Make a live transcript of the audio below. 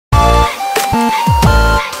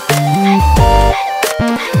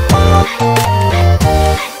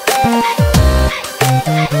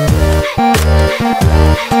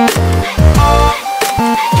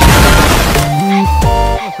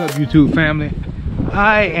YouTube family.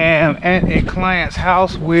 I am at a client's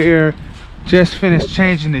house where just finished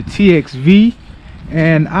changing the TXV,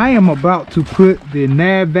 and I am about to put the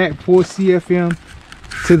NAVAC 4CFM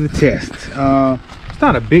to the test. It's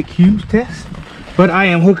not a big huge test, but I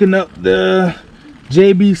am hooking up the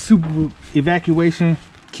JB Super Evacuation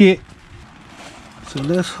Kit. So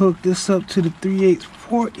let's hook this up to the 3/8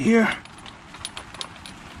 port here.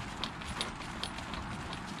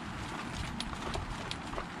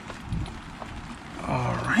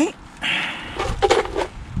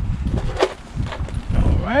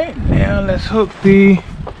 Alright, now let's hook the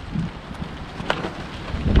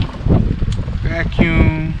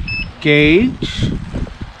vacuum gauge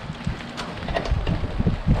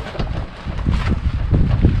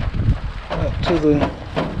up to the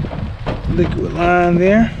liquid line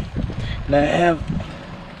there. And I have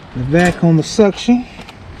the vac on the suction.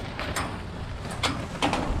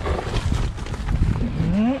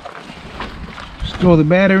 Just throw the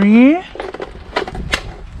battery in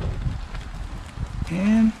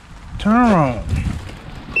and turn on.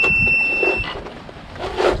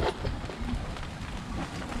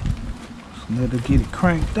 So let it get it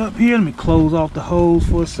cranked up here. Let me close off the hose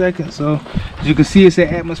for a second. So as you can see, it's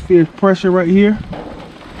at atmospheric pressure right here.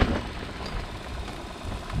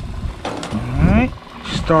 Alright,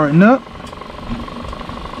 starting up.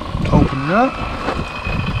 Open it up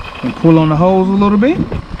and pull on the hose a little bit.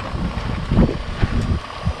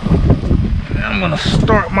 And I'm gonna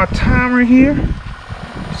start my timer here.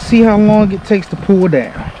 See how long it takes to pull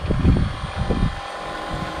down.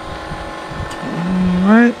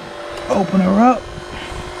 Alright, open her up.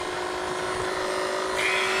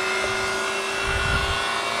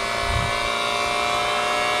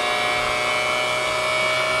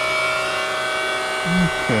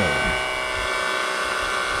 Okay.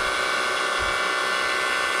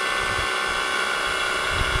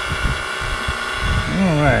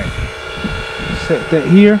 Alright, set that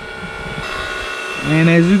here. And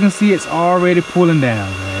as you can see, it's already pulling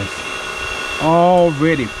down, guys.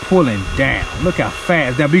 Already pulling down. Look how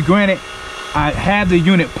fast. Now, be granted, I have the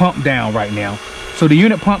unit pumped down right now. So the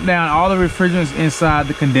unit pumped down all the refrigerants inside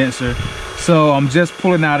the condenser. So I'm just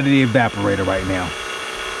pulling out of the evaporator right now.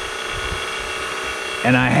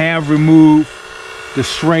 And I have removed the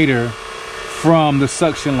straighter from the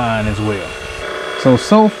suction line as well.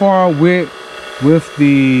 So far with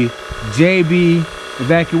the JB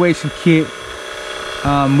Evacuation Kit,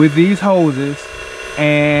 with these hoses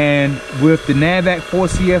and with the NAVAC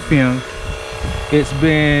 4CFM, it's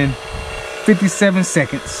been 57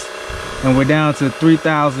 seconds and we're down to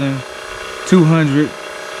 3,200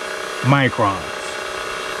 microns.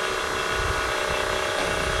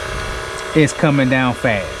 It's coming down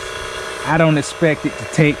fast. I don't expect it to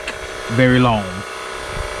take very long.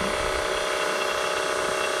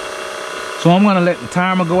 So I'm gonna let the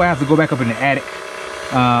timer go. I have to go back up in the attic.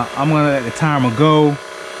 I'm gonna let the timer go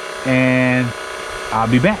and I'll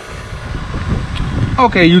be back.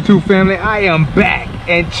 Okay, YouTube family, I am back,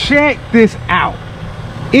 and check this out.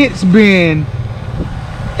 It's been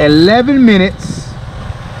 11 minutes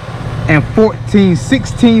and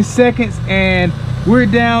 16 seconds, and we're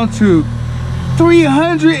down to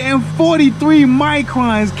 343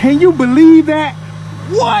 microns. Can you believe that?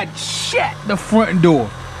 What? Shut the front door.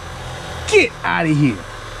 Get out of here.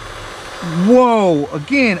 Whoa,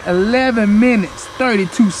 again, 11 minutes,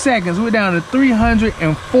 32 seconds. We're down to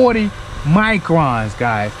 340 microns,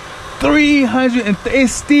 guys. 300,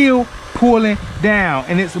 it's still pulling down,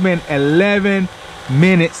 and it's been 11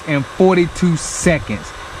 minutes and 42 seconds.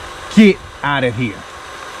 Get out of here.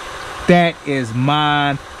 That is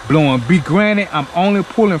mind blowing. Be granted, I'm only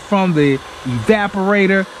pulling from the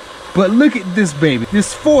evaporator, but look at this baby.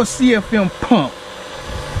 This 4CFM pump,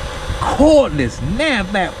 cordless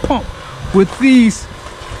NAVAC pump, with these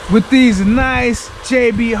nice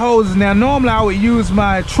JB hoses. Now normally I would use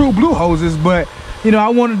my True Blue hoses, but you know, I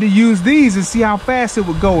wanted to use these and see how fast it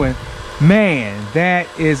would go. And man, that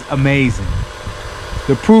is amazing.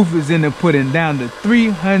 The proof is in the pudding. Down to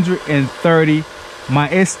 330.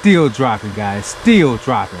 It's still dropping, guys, still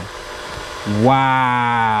dropping.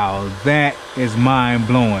 Wow, that is mind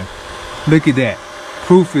blowing. Look at that.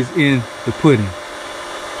 Proof is in the pudding.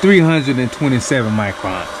 327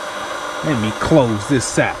 microns. Let me close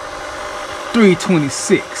this out.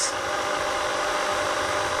 326.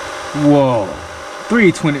 Whoa.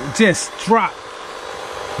 320. Just dropped.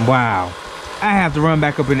 Wow. I have to run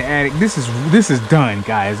back up in the attic. This is done,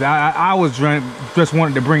 guys. I was just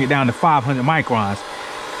wanted to bring it down to 500 microns.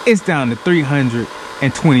 It's down to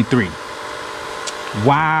 323.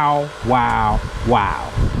 Wow, wow, wow.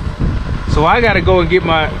 So I gotta go and get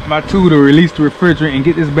my tool to release the refrigerant and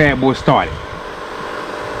get this bad boy started.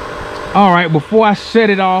 All right, before I shut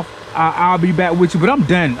it off, I'll be back with you, but I'm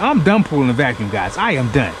done pulling the vacuum, guys. I am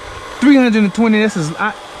done. 320, this is,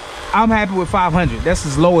 I'm happy with 500. That's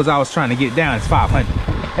as low as I was trying to get down, it's 500.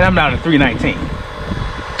 And I'm down to 319.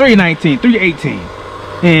 318.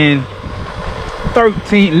 In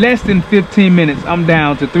less than 15 minutes, I'm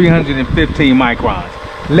down to 315 microns.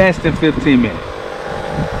 Less than 15 minutes.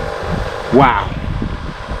 Wow.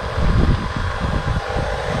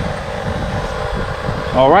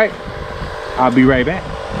 All right, I'll be right back.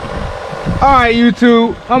 All right,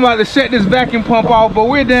 YouTube, I'm about to shut this vacuum pump off, but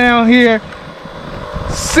we're down here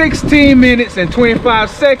 16 minutes and 25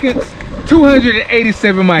 seconds,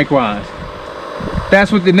 287 microns.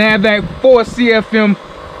 That's with the NAVAC 4CFM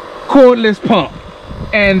cordless pump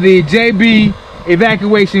and the JB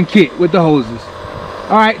evacuation kit with the hoses.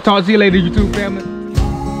 All right, talk to you later, YouTube family.